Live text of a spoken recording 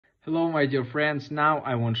Hello my dear friends, now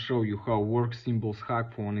I want to show you how works Thimbles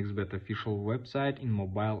hack for 1xBet official website in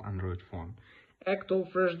mobile Android phone. Act all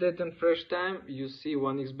fresh date and fresh time, you see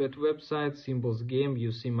 1xBet website, Thimbles game,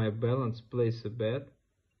 you see my balance, place a bet,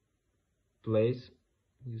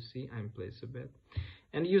 you see I'm place a bet.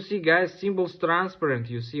 And you see guys, Thimbles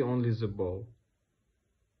transparent, you see only the ball.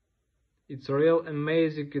 It's real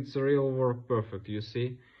amazing, it's real work perfect, you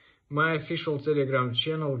see. My official Telegram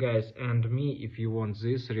channel, guys, and me if you want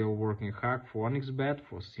this real working hack for 1xBet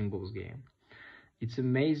for Thimbles game. It's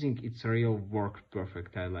amazing, it's real work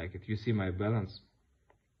perfect, I like it. You see my balance.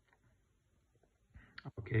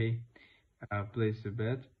 Okay, place a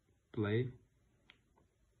bet, play.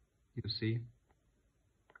 You see,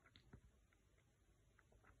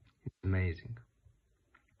 it's amazing.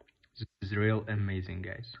 This is real amazing,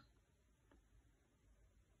 guys.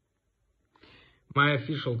 My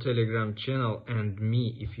official Telegram channel and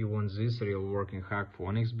me if you want this real working hack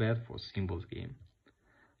for 1xBet for Thimbles game.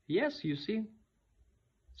 Yes, you see,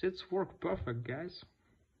 that's work perfect, guys.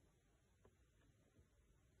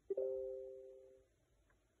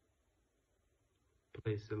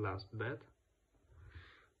 Place the last bet.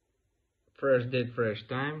 Fresh date, fresh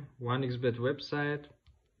time, 1xBet website,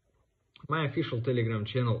 my official Telegram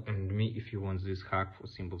channel and me if you want this hack for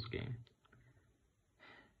Thimbles game.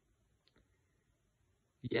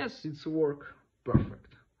 Yes, it's work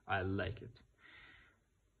perfect. I like it.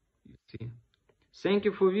 You see. Thank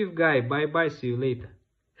you for Viv guy. Bye bye. See you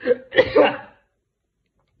later.